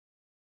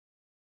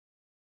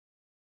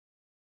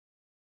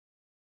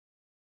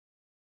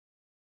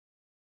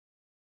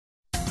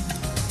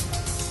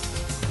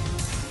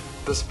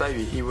this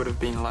baby, he would have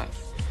been like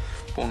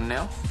born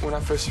now. When I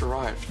first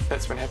arrived,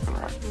 that's when it happened,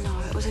 right? No,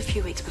 it was a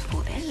few weeks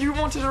before that. You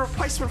wanted a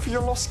replacement for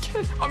your lost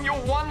kid. I'm your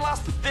one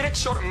last pathetic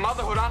shot at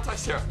motherhood, aren't I,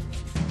 Sarah?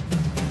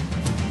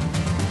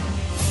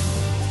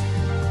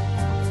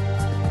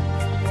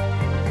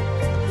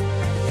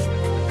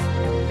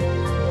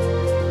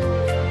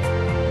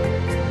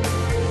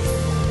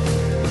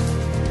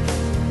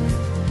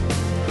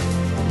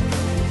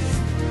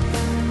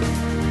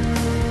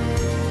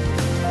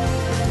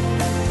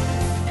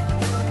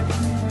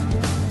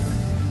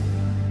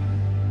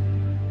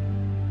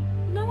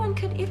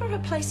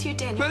 Replace you,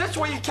 Daniel. No, that's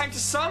why you came to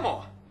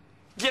Samoa.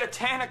 Get a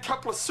tan, a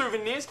couple of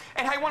souvenirs,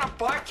 and hey, want to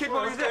buy a kid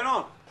while you're there.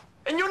 On?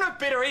 And you're no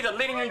better either,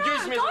 letting her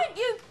use me. Don't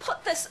you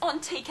put this on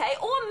TK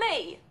or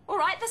me, all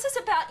right? This is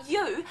about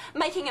you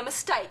making a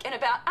mistake and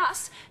about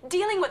us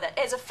dealing with it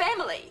as a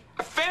family.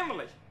 A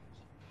family?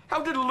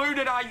 How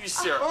deluded are you,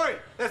 Sarah? Oi,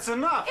 that's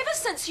enough. Ever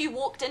since you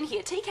walked in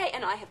here, TK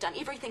and I have done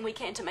everything we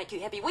can to make you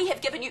happy. We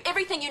have given you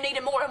everything you need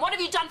and more, and what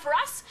have you done for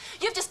us?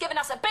 You've just given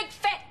us a big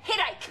fat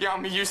headache. Yeah,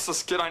 I'm a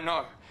useless kid, I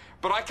know.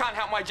 But I can't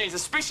help my genes,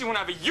 especially when I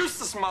have a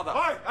useless mother.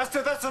 Oi, I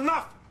said that's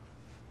enough.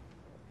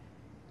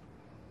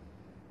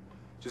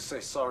 Just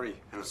say sorry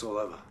and it's all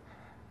over.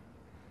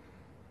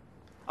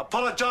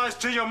 Apologise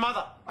to your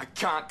mother. I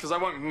can't, because I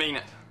won't mean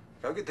it.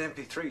 Go get the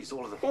MP3s,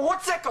 all of them. Well,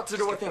 what's that got to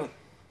do with anything?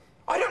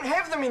 I don't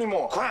have them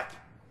anymore. Crap.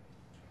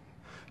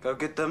 Go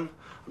get them.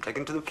 I'm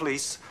taking them to the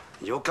police,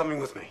 and you're coming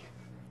with me.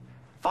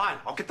 Fine,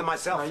 I'll get them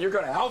myself. No, you're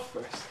going to help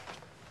first.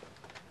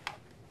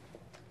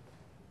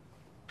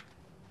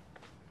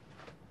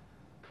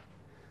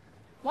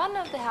 One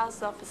of the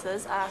house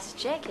officers asked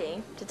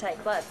Jackie to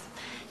take blood.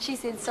 She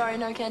said sorry,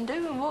 no can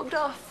do, and walked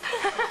off.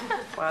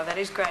 Well, that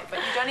is great, but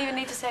you don't even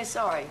need to say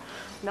sorry.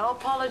 No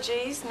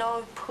apologies,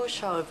 no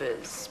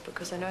pushovers,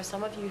 because I know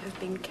some of you have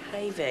been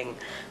caving.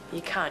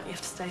 You can't, you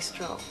have to stay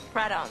strong.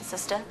 Right on,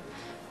 sister.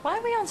 Why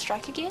are we on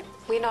strike again?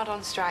 We're not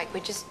on strike, we're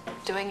just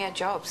doing our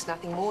jobs,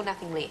 nothing more,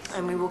 nothing less.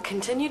 And we will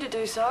continue to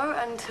do so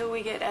until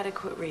we get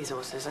adequate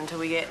resources, until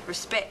we get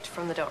respect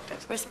from the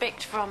doctors.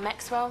 Respect from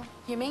Maxwell,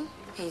 you mean?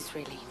 He's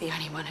really the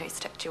only one who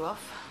ticked you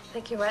off. I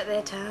think you're right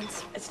there,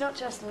 Towns. It's not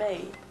just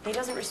me. He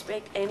doesn't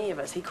respect any of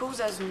us. He calls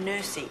us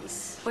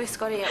nurses. Where's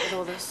Scotty at with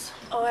all this?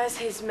 Oh, as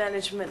his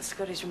management,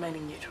 Scotty's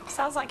remaining neutral.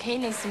 Sounds like he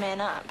needs to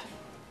man up.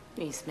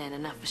 He's man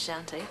enough for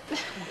Shanti.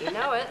 You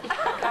know it.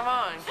 Come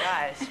on,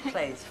 guys,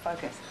 please,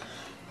 focus.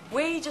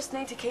 We just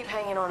need to keep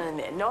hanging on in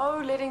there.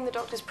 No letting the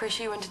doctors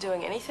pressure you into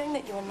doing anything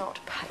that you are not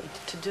paid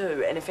to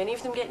do. And if any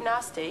of them get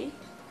nasty,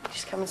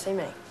 just come and see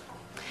me.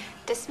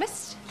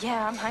 Dismissed?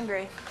 Yeah, I'm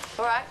hungry.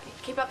 All right,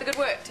 keep up the good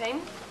work,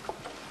 team.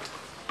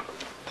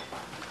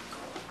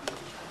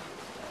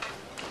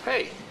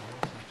 Hey,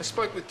 I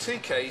spoke with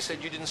TK. He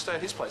said you didn't stay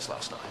at his place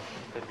last night.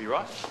 That'd be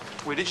right.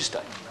 Where did you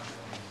stay?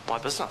 My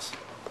business.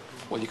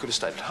 Well, you could have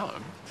stayed at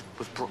home.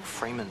 With Brooke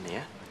Freeman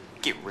there.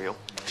 Get real.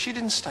 She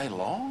didn't stay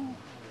long.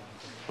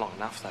 Long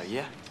enough, though,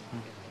 yeah.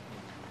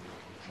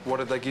 What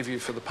did they give you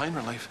for the pain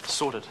relief?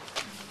 Sorted.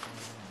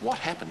 What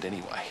happened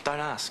anyway? Don't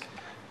ask.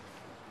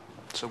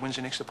 So when's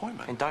your next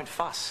appointment? And don't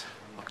fuss.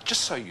 Look,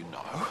 just so you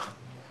know,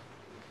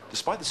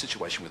 despite the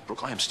situation with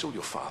Brooke, I am still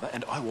your father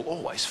and I will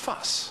always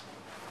fuss.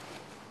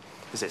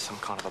 Is that some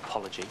kind of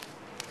apology?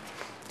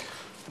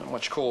 Not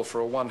much call for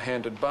a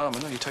one-handed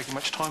barman. Are you taking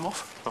much time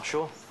off? Not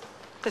sure.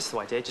 That's the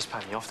way, Dad. Just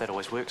pay me off. That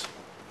always works.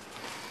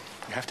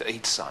 You have to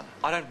eat, son.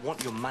 I don't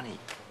want your money.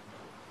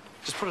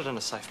 Just put it in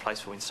a safe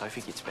place for when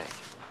Sophie gets back.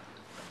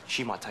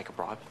 She might take a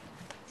bribe.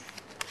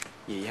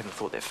 Yeah, you haven't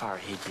thought that far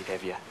ahead yet,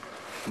 have you?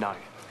 No,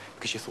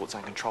 because your thoughts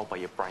aren't controlled by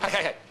your brain.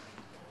 Hey.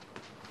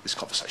 This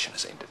conversation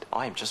has ended.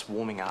 I am just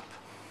warming up.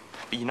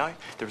 But you know,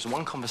 there is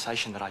one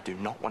conversation that I do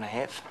not want to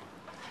have,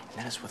 and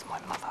that is with my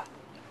mother.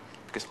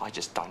 Because I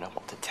just don't know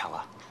what to tell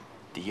her.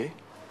 Do you?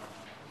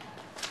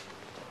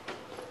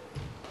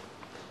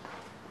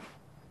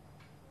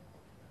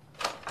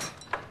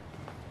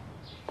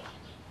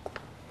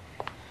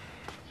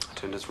 I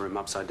turned his room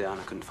upside down.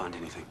 I couldn't find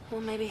anything.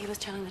 Well, maybe he was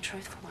telling the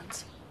truth for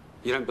once.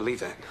 You don't believe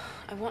that?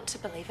 I want to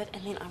believe it,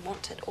 and then I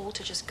want it all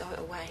to just go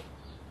away.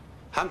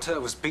 Hunter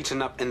was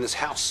beaten up in this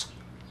house.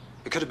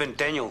 It could have been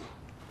Daniel.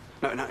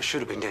 No, it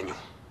should have been Daniel.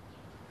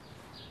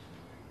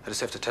 I just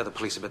have to tell the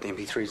police about the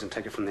MP3s and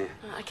take it from there.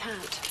 No, I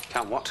can't.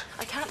 Can't what?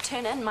 I can't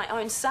turn in my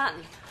own son.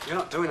 You're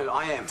not doing it,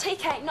 I am.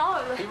 TK,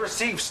 no. He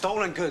received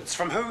stolen goods.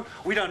 From who?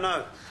 We don't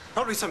know.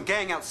 Probably some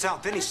gang out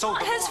south. Then he sold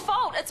them. It's not his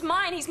fault. It's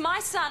mine. He's my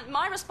son,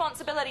 my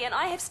responsibility, and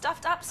I have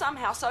stuffed up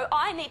somehow, so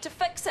I need to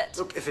fix it.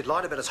 Look, if he'd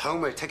lied about his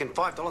homework, taken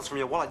 $5 from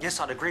your wallet, yes,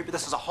 I'd agree, but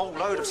this is a whole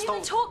load of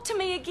stolen... Don't talk to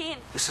me again.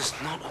 This is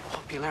not a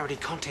popularity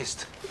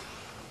contest.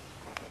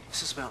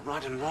 This is about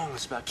right and wrong.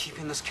 It's about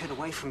keeping this kid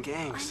away from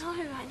gangs. I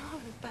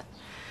know, but...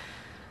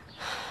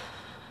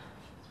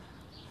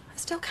 I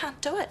still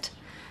can't do it.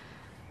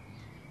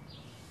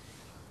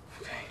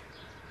 Okay.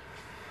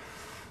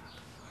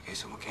 Okay,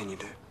 so what can you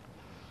do?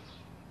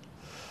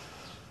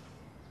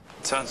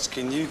 Tans,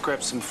 can you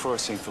grab some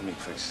fluorescein for me,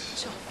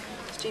 please? Sure.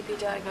 GP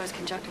diagnosed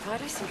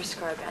conjunctivitis and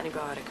prescribed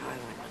antibiotic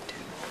ointment.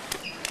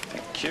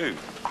 Thank you.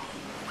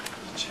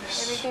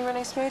 Jeez. Everything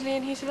running smoothly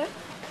in here today?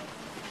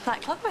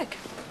 Like clockwork.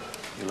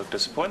 You look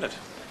disappointed.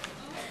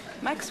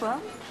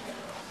 Maxwell?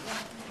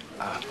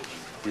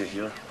 Yeah,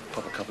 here.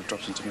 Pop a couple of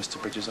drops into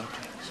Mr. Bridges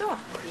after. Sure.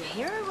 You're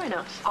a hero, why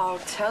not? I'll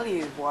tell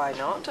you why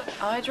not.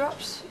 Eye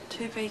drops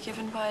to be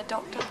given by a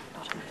doctor,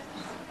 not a nurse.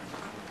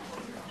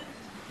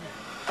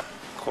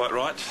 Quite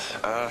right.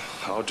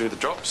 I'll do the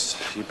drops.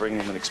 You bring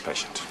in the next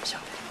patient. Sure.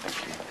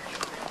 Thank you.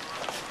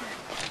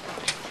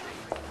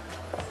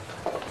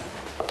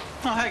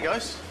 Oh, hey,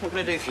 guys. What can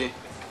I do for you?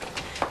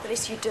 The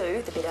less you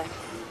do, the better.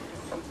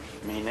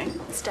 Meaning?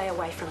 Stay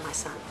away from my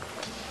son.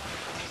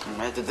 And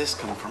where did this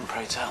come from,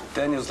 pray tell?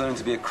 Daniel's learning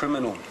to be a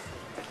criminal.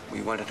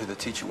 We wondered who the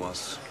teacher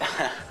was.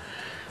 I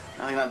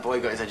think that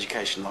boy got his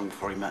education long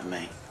before he met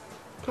me.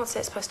 What's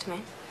that supposed to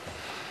mean?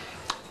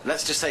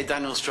 Let's just say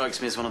Daniel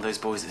strikes me as one of those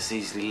boys that's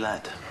easily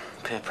led.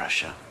 Peer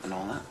pressure and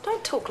all that.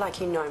 Don't talk like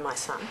you know my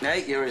son.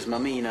 Hey, you're his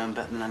mummy, you know him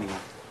better than anyone.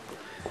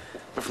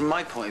 But from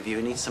my point of view,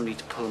 he needs somebody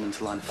to pull him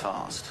into line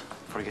fast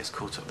before he gets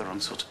caught up with the wrong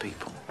sort of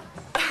people.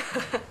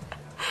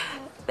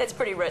 That's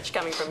pretty rich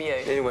coming from you.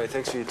 Anyway,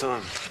 thanks for your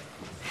time.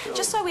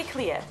 Just so we're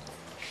clear,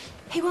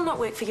 he will not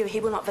work for you, he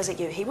will not visit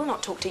you, he will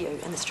not talk to you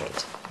in the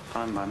street.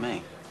 Fine by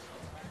me.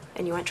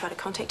 And you won't try to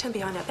contact him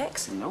behind our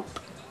backs? Nope.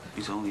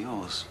 He's all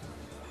yours.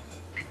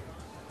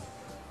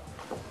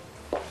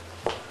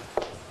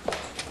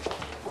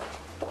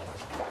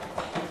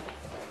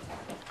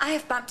 I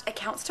have bumped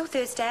accounts till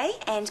Thursday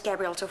and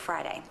Gabrielle till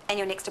Friday. And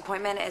your next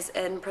appointment is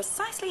in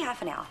precisely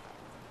half an hour.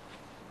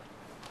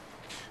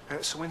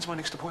 So when's my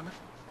next appointment?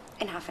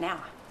 In half an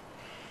hour.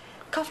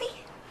 Coffee?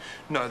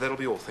 No, that'll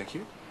be all, thank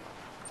you.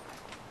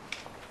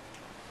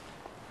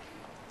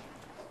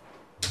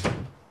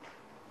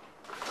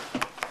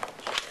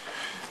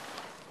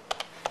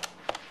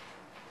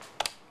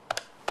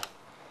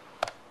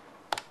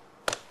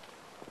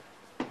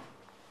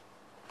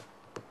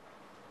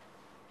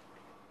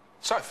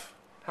 Soph,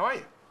 how are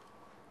you?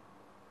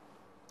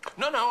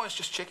 No, I was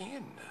just checking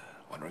in,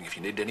 wondering if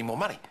you needed any more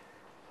money.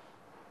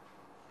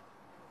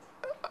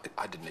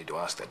 I didn't need to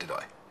ask that, did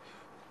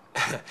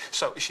I?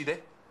 So, is she there?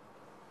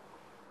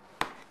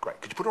 Great.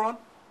 Could you put her on?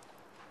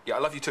 Yeah, I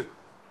love you too.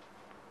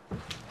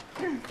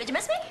 Did you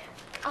miss me?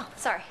 Oh,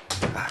 sorry.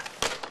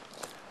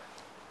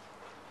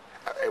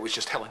 It was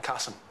just Helen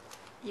Carson.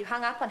 You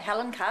hung up on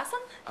Helen Carson?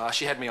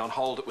 She had me on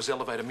hold. It was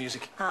elevator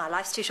music. Ah,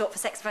 life's too short for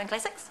saxophone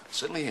classics. It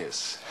certainly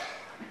is.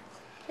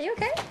 Are you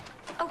okay?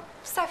 Oh,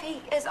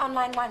 Sophie is on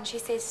line 1. She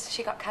says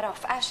she got cut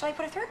off. Shall I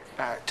put her through?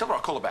 Tell her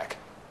I'll call her back.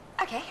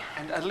 Okay.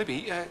 And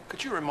Libby,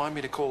 could you remind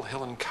me to call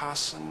Helen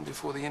Carson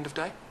before the end of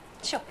day?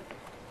 Sure.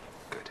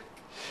 Good.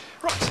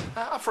 Right,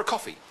 up for a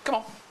coffee. Come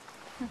on.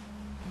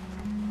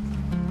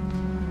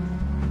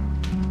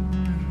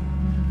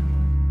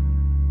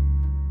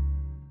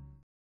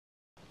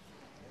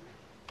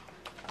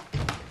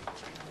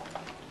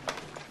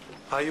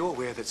 Are you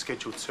aware that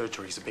scheduled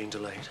surgeries are being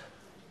delayed?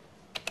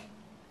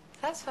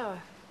 That's so.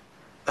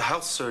 The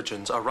house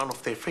surgeons are run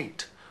off their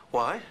feet.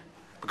 Why?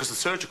 Because the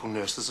surgical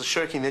nurses are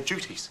shirking their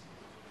duties.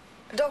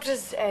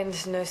 Doctors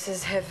and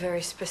nurses have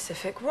very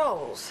specific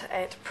roles.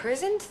 At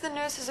present, the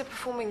nurses are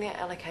performing their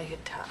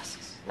allocated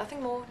tasks.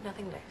 Nothing more,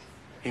 nothing less.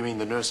 You mean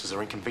the nurses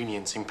are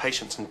inconveniencing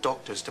patients and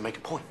doctors to make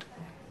a point?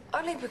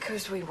 Only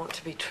because we want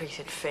to be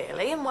treated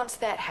fairly, and once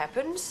that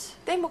happens,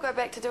 then we'll go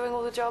back to doing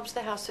all the jobs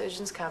the house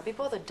surgeons can't be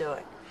bothered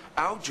doing.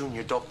 Our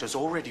junior doctors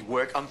already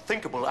work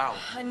unthinkable hours.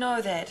 I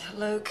know that,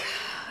 Luke.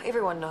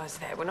 Everyone knows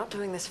that. We're not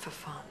doing this for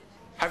fun.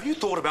 Have you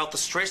thought about the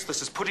stress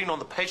this is putting on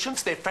the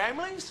patients, their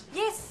families?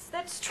 Yes,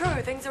 that's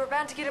true. Things are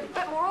about to get a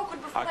bit more awkward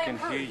before they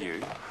improve.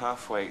 you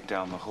halfway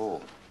down the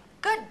hall.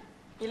 Good.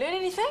 You learn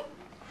anything?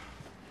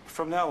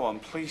 From now on,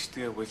 please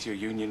deal with your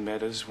union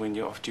matters when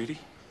you're off duty.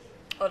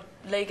 Well,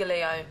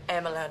 legally, I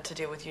am allowed to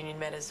deal with union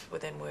matters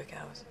within work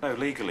hours. No,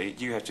 legally,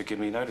 you have to give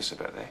me notice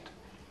about that.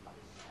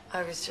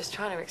 I was just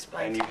trying to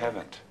explain. And you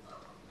haven't.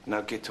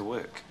 Now get to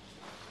work.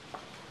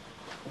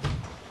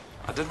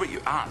 I did what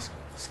you asked.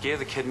 Scare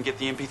the kid and get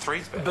the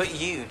MP3s back. But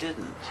you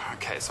didn't.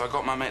 Okay, so I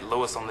got my mate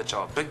Lewis on the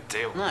job. Big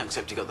deal. No,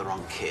 except you got the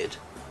wrong kid.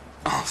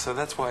 Oh, so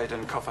that's why I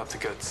didn't cough up the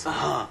goods.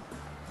 Uh-huh.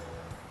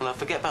 Well, I'd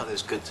forget about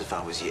those goods if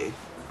I was you.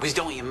 Because you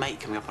don't want your mate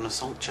coming up on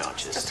assault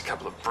charges. Just a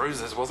couple of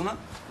bruises, wasn't it?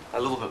 A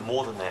little bit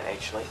more than that,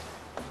 actually.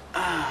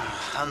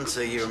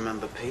 Hunter, you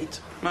remember Pete?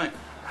 Mate,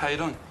 how you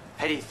doing?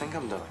 How do you think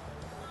I'm doing?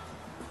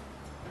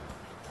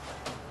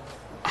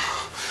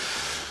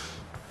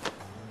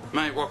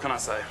 Mate, what can I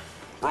say?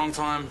 Wrong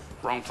time,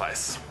 wrong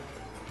place.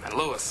 And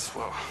Lewis,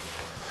 well,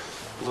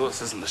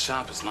 Lewis isn't the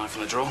sharpest knife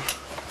in the drawer.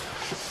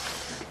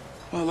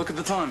 Well, look at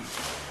the time.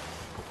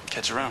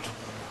 Catch you around.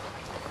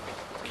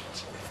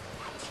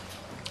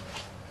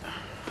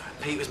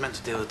 Pete was meant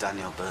to deal with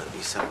Daniel, but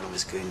he sent one of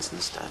his goons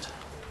instead.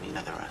 You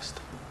know the rest.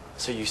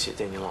 So you set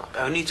Daniel up?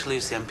 Only to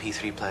lose the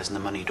MP3 players and the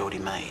money he'd already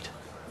made.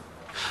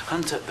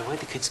 Hunter, the way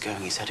the kid's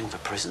going, he's heading for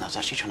prison. I was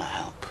actually trying to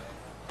help.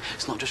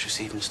 It's not just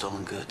receiving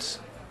stolen goods.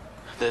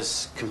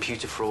 There's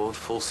computer fraud,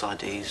 false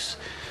IDs,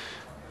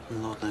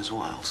 and Lord knows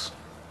what else.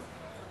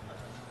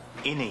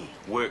 Any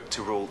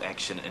work-to-rule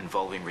action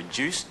involving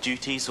reduced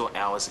duties or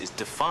hours is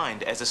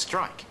defined as a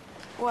strike.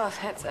 Well,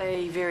 that's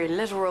a very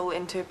literal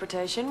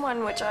interpretation,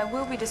 one which I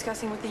will be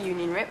discussing with the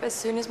union rep as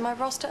soon as my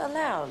roster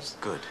allows.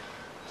 Good.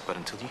 But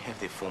until you have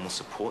their formal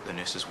support, the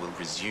nurses will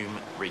resume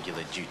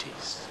regular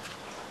duties.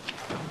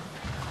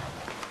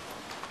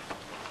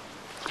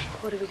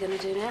 What are we going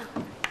to do now?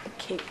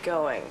 Keep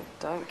going.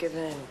 Don't give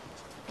in.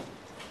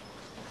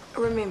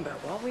 Remember,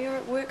 while we are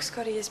at work,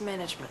 Scotty is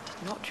management,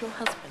 not your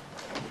husband.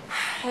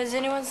 Has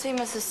anyone seen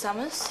Mrs.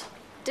 Summers?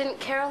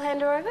 Didn't Carol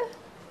hand her over?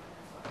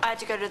 I had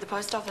to go to the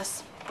post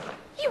office.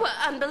 You were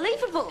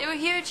unbelievable. There were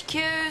huge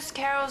queues.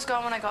 Carol's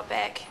gone when I got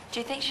back. Do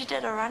you think she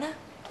did a runner?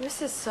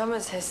 Mrs.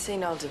 Summers has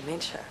senile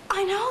dementia.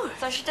 I know.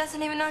 So she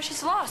doesn't even know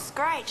she's lost.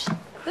 Great.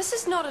 This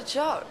is not a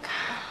joke.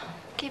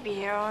 Keep your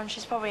hair on.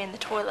 She's probably in the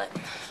toilet.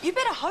 You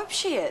better hope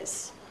she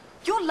is.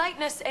 Your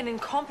lateness and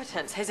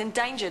incompetence has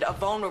endangered a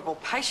vulnerable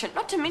patient,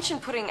 not to mention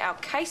putting our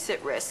case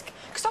at risk.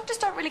 Because doctors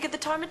don't really give the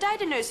time of day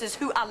to nurses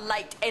who are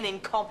late and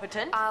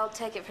incompetent. I'll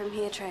take it from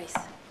here, Trace.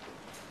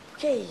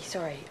 Okay,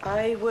 sorry.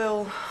 I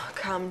will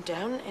calm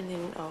down and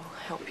then I'll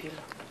help you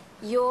look.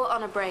 You're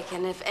on a break,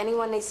 and if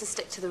anyone needs to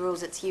stick to the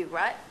rules, it's you,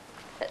 right?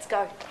 Let's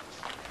go.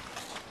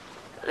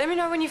 Let me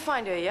know when you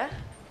find her, yeah?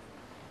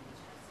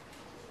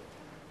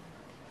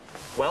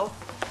 Well?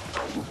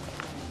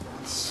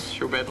 It's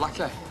your bad luck,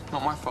 eh?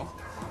 Not my fault.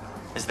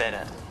 Is that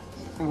it?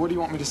 What do you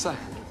want me to say?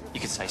 You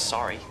could say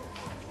sorry.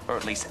 Or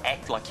at least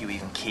act like you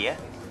even care.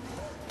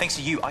 Thanks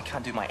to you, I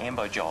can't do my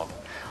AMBO job.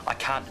 I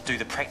can't do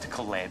the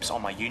practical labs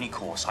on my uni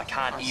course. I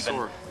can't even...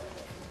 Saw it.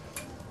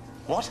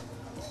 What?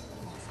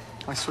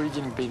 I saw you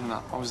getting beaten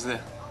up. I was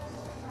there.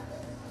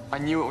 I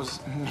knew it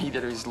was me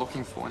that he was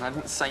looking for, and I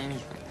didn't say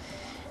anything.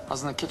 I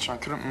was in the kitchen. I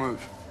couldn't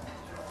move.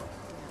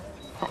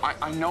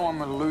 I know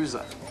I'm a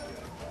loser.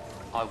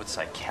 I would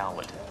say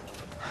coward.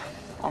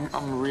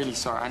 I'm really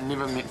sorry. I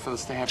never meant for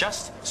this to happen.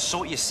 Just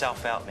sort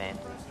yourself out, man.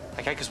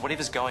 Okay, because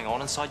whatever's going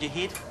on inside your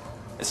head,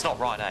 it's not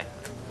right, eh?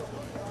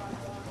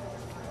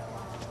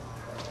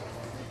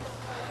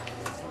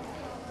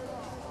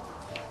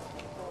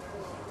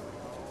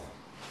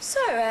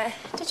 So,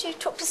 did you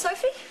talk to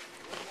Sophie?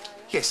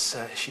 Yes,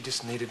 she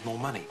just needed more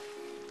money.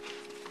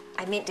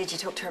 I meant, did you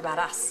talk to her about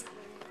us?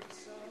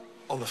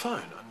 On the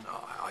phone?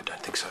 No, I don't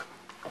think so.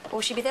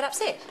 Will she be that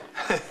upset?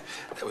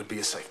 That would be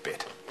a safe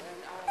bet.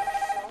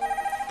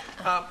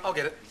 I'll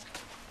get it.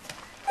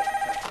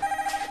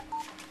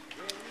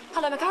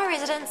 Hello, Mackay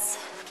residents.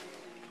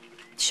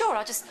 Sure,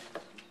 I'll just...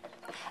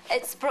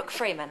 It's Brooke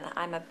Freeman.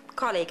 I'm a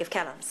colleague of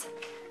Callum's.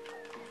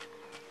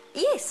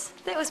 Yes,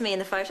 that was me in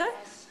the photo.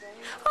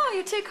 Oh,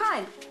 you're too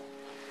kind.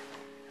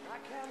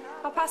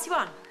 I'll pass you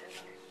on.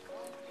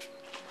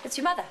 It's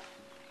your mother.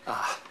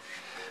 Ah.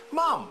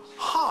 Mum,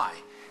 hi.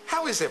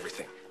 How is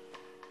everything?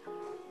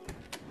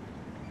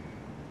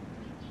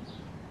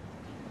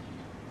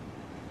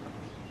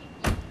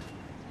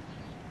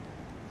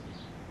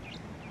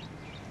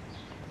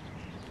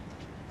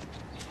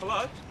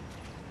 Hello?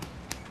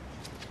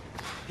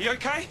 You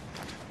okay?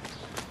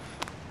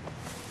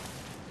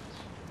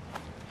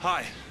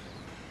 Hi.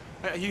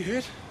 Are you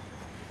hurt?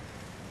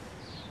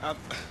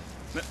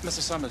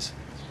 Mrs. Summers.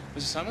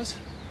 Mrs. Summers?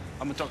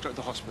 I'm a doctor at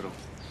the hospital.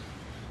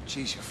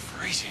 Jeez, you're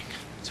freezing.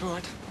 It's all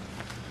right.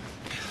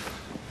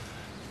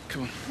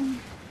 Come on.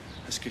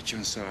 Let's get you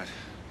inside.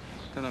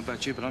 Don't know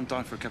about you, but I'm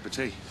dying for a cup of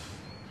tea.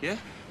 Yeah?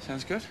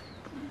 Sounds good?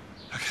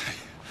 Okay.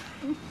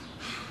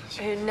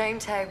 Her name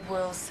tag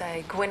will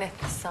say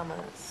Gwyneth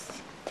Summers.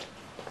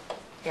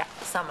 Yeah,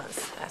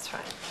 Summers, that's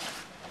right.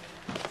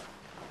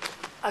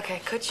 Okay,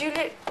 could you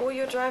let all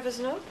your drivers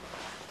know?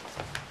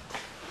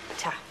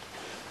 Ta.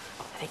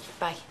 Thank you,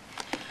 bye.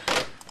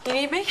 You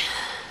need me?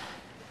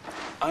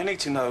 I need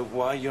to know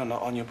why you're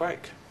not on your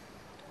break.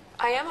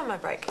 I am on my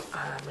break.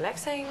 I'm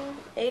relaxing,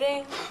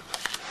 eating.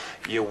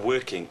 You're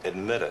working,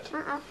 admit it.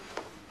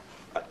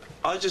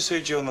 I just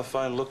heard you on the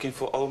phone looking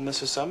for old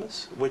Mrs.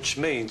 Summers, which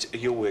means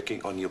you're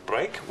working on your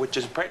break, which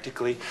is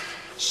practically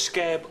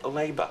scab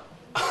labour.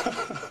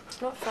 It's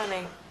not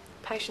funny.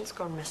 Patient's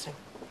gone missing.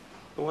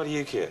 But why do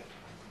you care?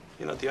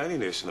 You're not the only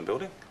nurse in the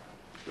building.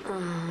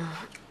 A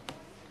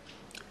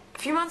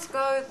few months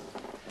ago,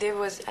 there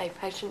was a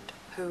patient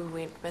who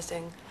went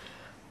missing.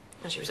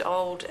 And she was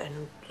old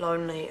and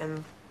lonely,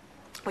 and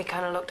we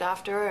kind of looked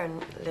after her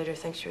and let her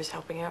think she was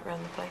helping out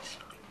around the place.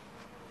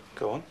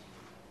 Go on.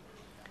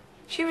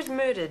 She was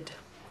murdered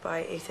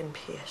by Ethan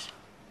Pierce.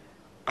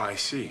 I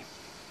see.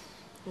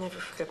 Never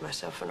forgive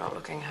myself for not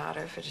looking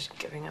harder, for just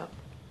giving up.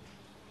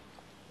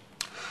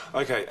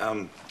 Okay,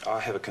 I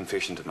have a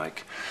confession to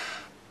make.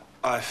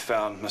 I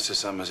found Mrs.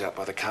 Summers out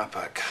by the car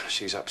park.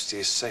 She's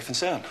upstairs safe and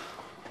sound.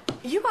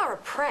 You are a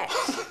prat.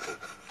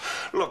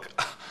 Look,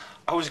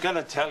 I was going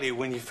to tell you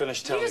when you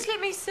finished telling You just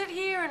let me sit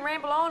here and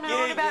ramble on and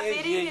on about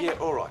Betty. Yeah,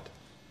 all right.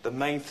 The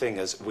main thing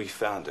is we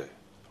found her,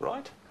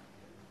 right?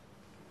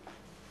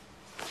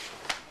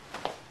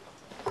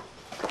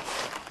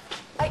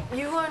 Hey,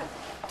 you won't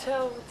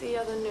tell the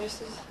other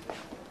nurses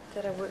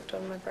that I worked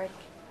on my break?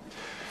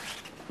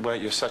 Well,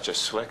 you're such a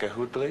slacker.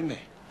 Who would believe me?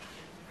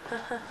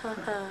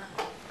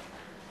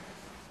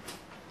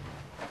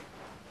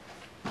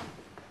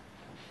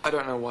 I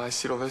don't know why I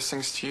said all those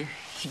things to you.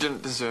 You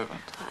didn't deserve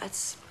it.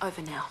 It's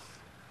over now.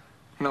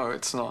 No,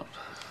 it's not.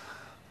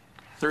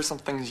 There are some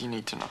things you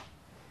need to know.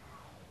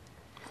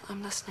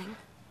 I'm listening.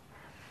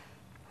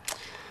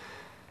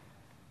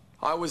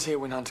 I was here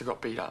when Hunter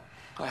got beat up.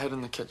 I hid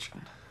in the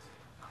kitchen.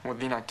 Well,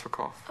 then I took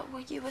off. Oh,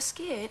 well, you were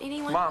scared.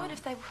 Anyone Mum, would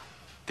if they were...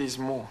 There's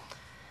more.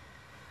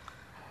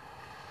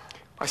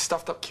 I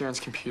stuffed up Kieran's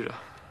computer,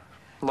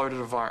 loaded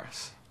a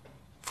virus.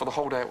 For the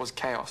whole day it was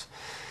chaos.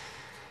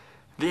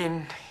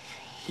 Then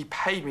he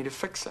paid me to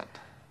fix it.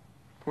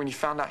 When he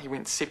found out he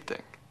went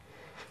septic.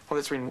 Well,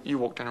 that's when you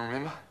walked in,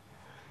 remember?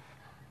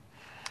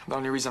 The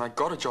only reason I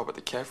got a job at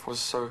the cafe was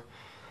so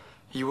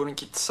you wouldn't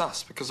get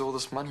sus because of all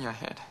this money I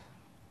had.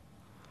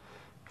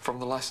 From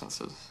the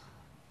licenses.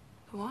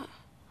 What?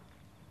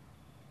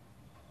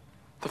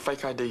 The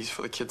fake IDs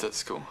for the kids at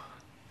school.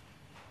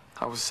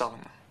 I was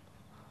selling them.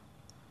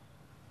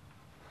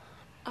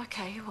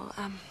 Okay, well,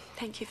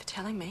 thank you for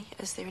telling me.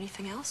 Is there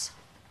anything else?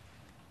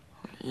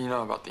 You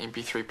know about the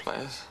MP3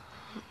 players?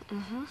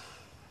 Mm-hmm.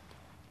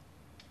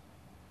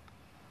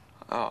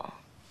 Oh,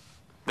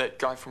 that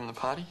guy from the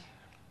party?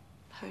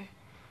 Who?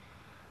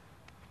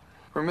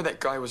 Remember that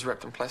guy who was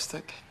wrapped in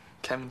plastic?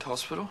 Came into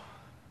hospital?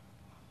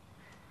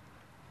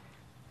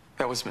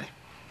 That was me.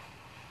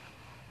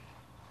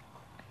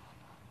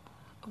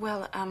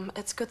 Well,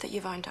 it's good that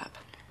you've owned up.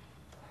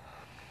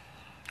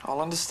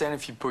 I'll understand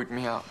if you boot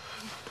me out.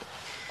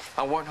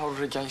 I won't hold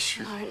it against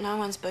you. No, no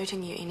one's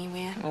booting you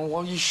anywhere. Oh,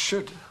 well, you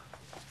should.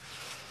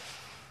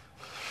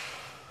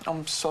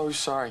 I'm so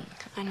sorry.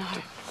 I know.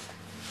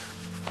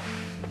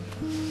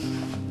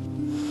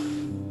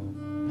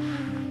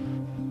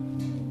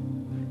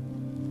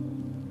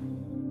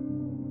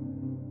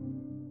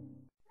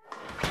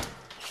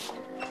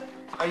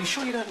 Are you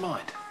sure you don't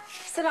mind?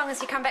 So long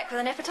as you come back with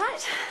an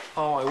appetite.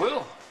 Oh, I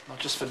will. Not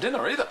just for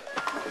dinner either.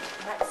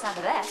 I like the sound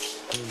of that.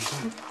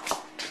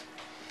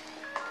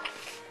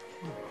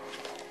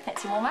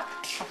 That's your warm-up.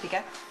 Off you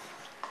go.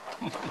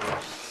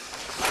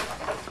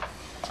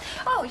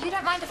 Oh, you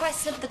don't mind if I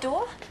slip the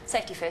door?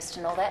 Safety first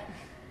and all that.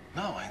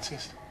 No, I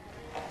insist.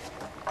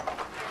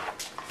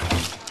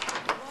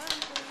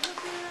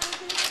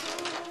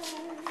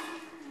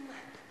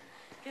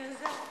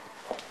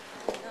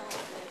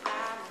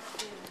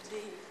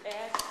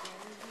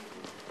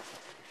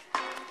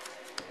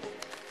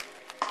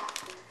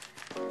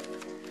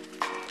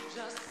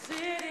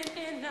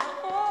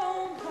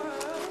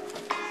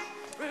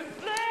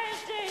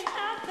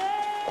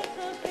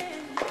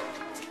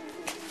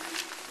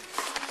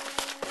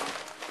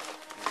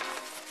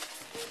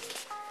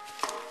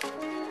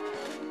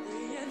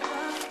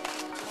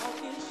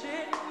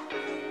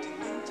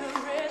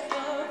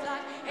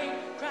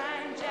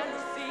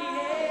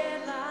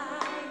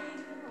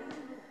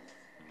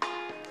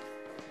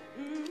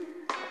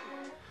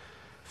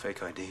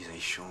 Fake IDs, are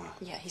you sure?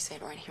 Yeah, he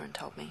sat right here and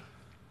told me.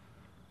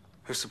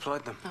 Who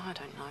supplied them? No, I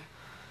don't know.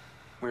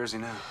 Where is he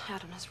now?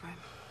 Out in his room.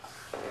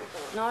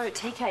 No,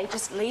 TK,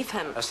 just leave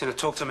him. I just need to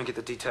talk to him and get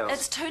the details.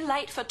 It's too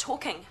late for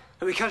talking.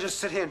 We can't just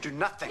sit here and do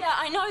nothing. Yeah,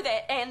 I know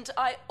that, and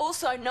I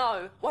also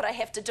know what I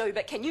have to do,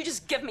 but can you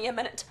just give me a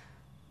minute?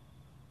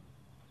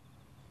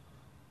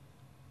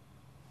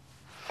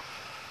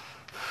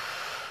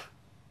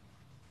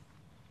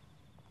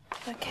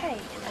 Okay,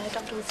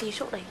 doctor will see you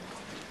shortly.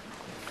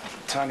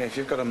 Tanya, if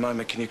you've got a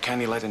moment, can you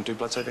cannulate and do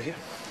bloods over here?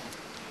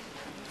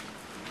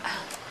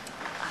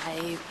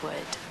 I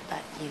would,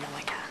 but you know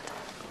I can't.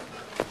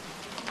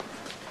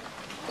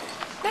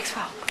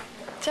 Maxwell,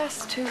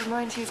 just to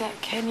remind you that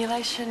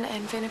cannulation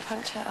and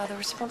venipuncture are the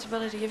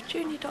responsibility of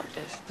junior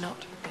doctors,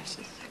 not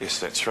nurses. Yes,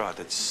 that's right.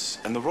 It's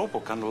in the rule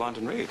book, underlined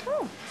in red.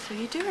 Oh, so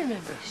you do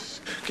remember.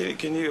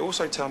 Can you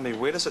also tell me,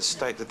 where does it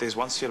state that there's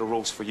one set of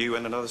rules for you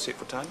and another set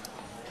for Tanya?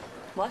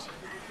 What?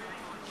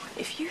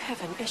 If you have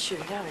an issue,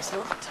 now is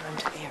not the time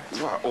to air it.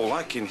 Well, all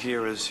I can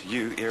hear is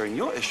you airing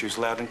your issues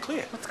loud and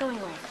clear. What's going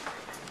on?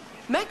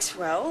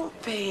 Maxwell,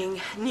 being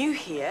new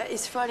here,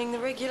 is finding the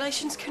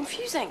regulations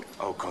confusing.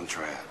 Au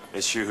contraire.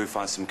 It's you who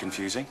finds them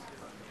confusing.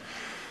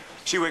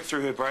 She worked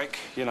through her break,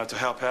 you know, to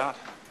help out.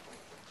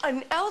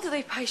 An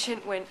elderly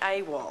patient went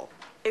AWOL.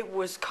 It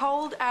was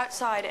cold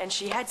outside and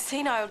she had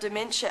senile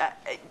dementia.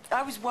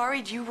 I was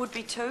worried you would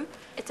be too.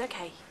 It's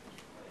okay.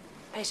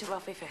 Patient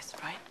welfare first,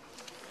 right?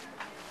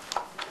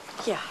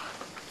 Yeah.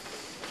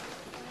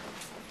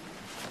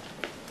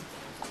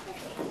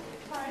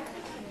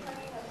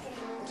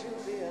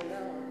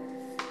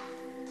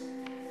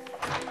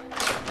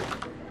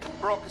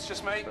 Brock, it's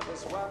just me. That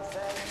was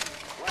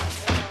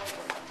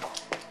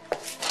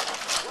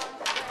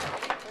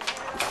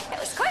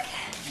quick.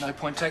 No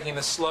point taking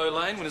the slow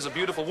lane when there's a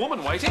beautiful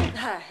woman waiting.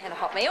 And a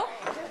hot meal.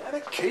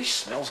 That quiche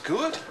smells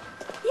good.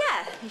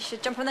 Yeah, you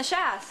should jump in the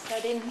shower, so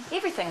then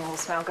everything will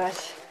smell good.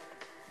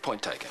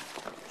 Point taken.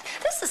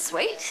 This is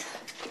sweet.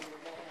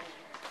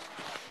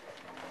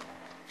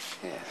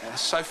 Yeah,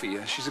 Sophie,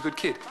 she's a good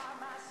kid.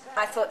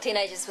 I thought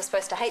teenagers were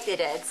supposed to hate their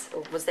dads,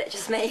 or was that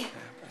just me?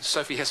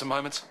 Sophie has some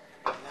moments.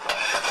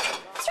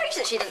 Straight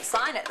that she didn't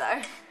sign it, though.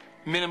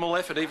 Minimal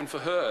effort even for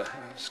her.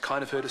 It's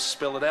kind of her to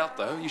spell it out,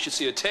 though. You should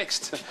see her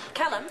text.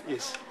 Callum?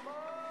 Yes.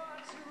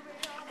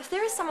 If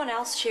there is someone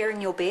else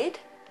sharing your bed,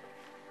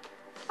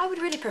 I would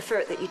really prefer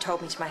it that you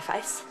told me to my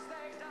face.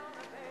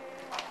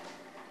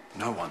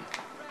 No one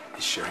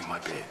is sharing my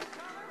bed.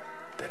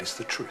 That is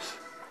the truth.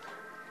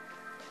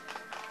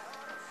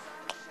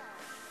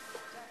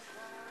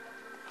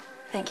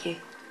 Thank you.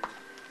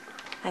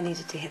 I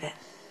needed to hear that.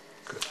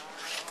 Good.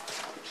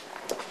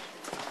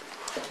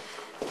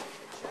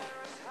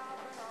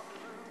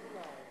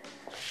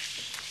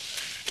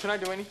 Can I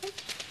do anything?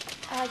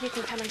 You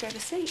can come and grab a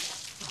seat.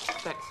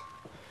 Thanks.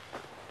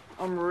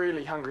 I'm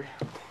really hungry.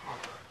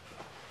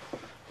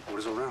 What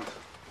is all round?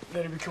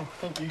 That'd be cool,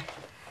 thank you.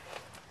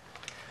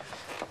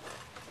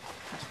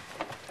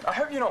 I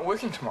hope you're not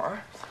working tomorrow.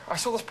 I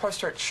saw this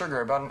poster at Sugar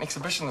about an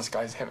exhibition this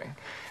guy's having.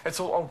 It's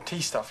all old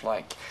tea stuff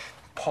like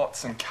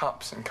pots and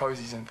cups and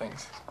cozies and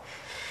things.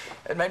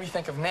 It made me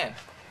think of Nan.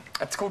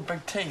 It's called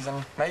Big Teas,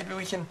 and maybe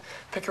we can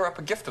pick her up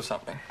a gift or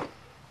something.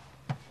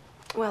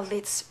 Well,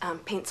 let's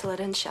pencil it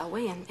in, shall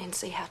we, and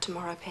see how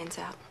tomorrow pans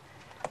out.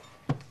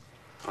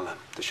 I'll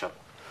dish up.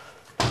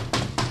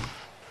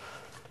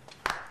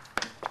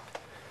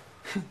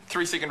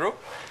 3-second rule?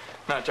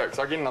 No, jokes.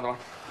 I'll get another one.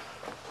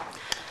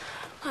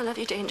 I love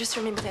you, Dan. Just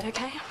remember that,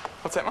 okay?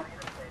 What's that, Mum?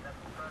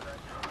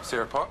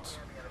 Sarah Potts?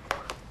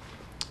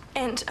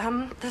 And,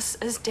 this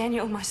is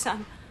Daniel, my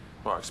son.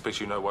 Well, I expect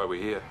you know why we're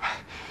here.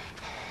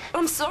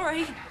 I'm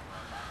sorry.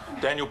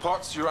 Daniel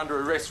Potts, you're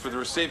under arrest for the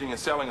receiving and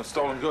selling of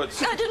stolen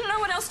goods. I didn't know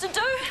what else to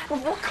do. Well,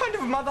 what kind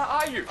of mother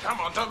are you? Come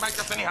on, don't make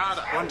this any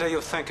harder. One day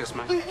you'll thank us,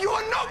 mate. You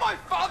are not my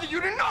father.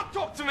 You do not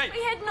talk to me.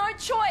 We had no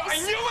choice.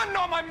 And you are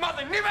not my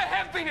mother. Never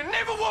have been and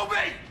never will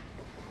be.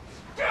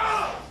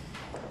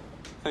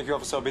 Thank you,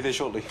 officer. I'll be there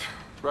shortly.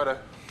 Righto.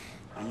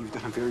 And you've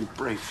done a very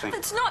brave thing.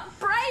 It's not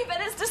brave,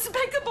 it is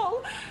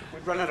despicable.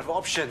 We've run out of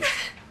options.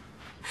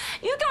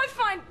 You go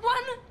find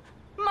one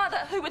mother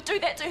who would do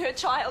that to her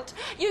child.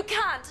 You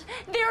can't.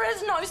 There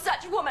is no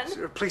such woman.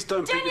 Sarah, please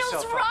don't beat Daniel's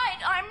yourself up. right.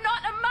 I'm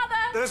not a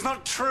mother. That is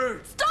not true.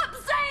 Stop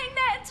saying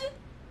that.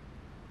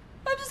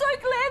 I'm so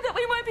glad that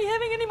we won't be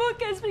having any more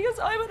kids because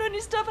I would only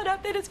stuff it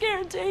up that it's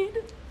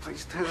guaranteed.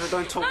 Please,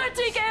 don't talk. No,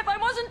 TK, if I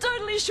wasn't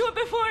totally sure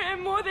before, I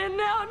am more than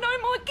now.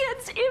 No more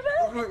kids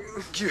ever.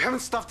 Look, you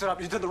haven't stuffed it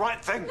up. You did the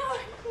right thing. No.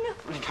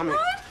 Will you come here?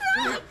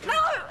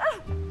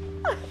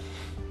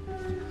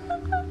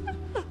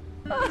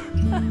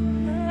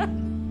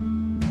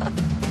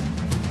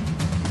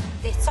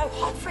 They're so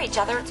hot for each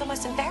other, it's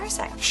almost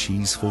embarrassing.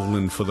 She's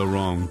fallen for the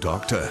wrong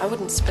doctor. I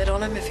wouldn't spit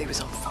on him if he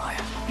was on fire.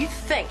 You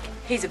think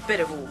he's a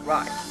bit of all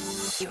right.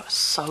 You are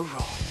so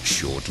wrong.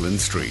 Shortland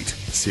Street,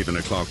 7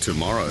 o'clock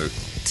tomorrow,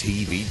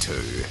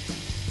 TV2.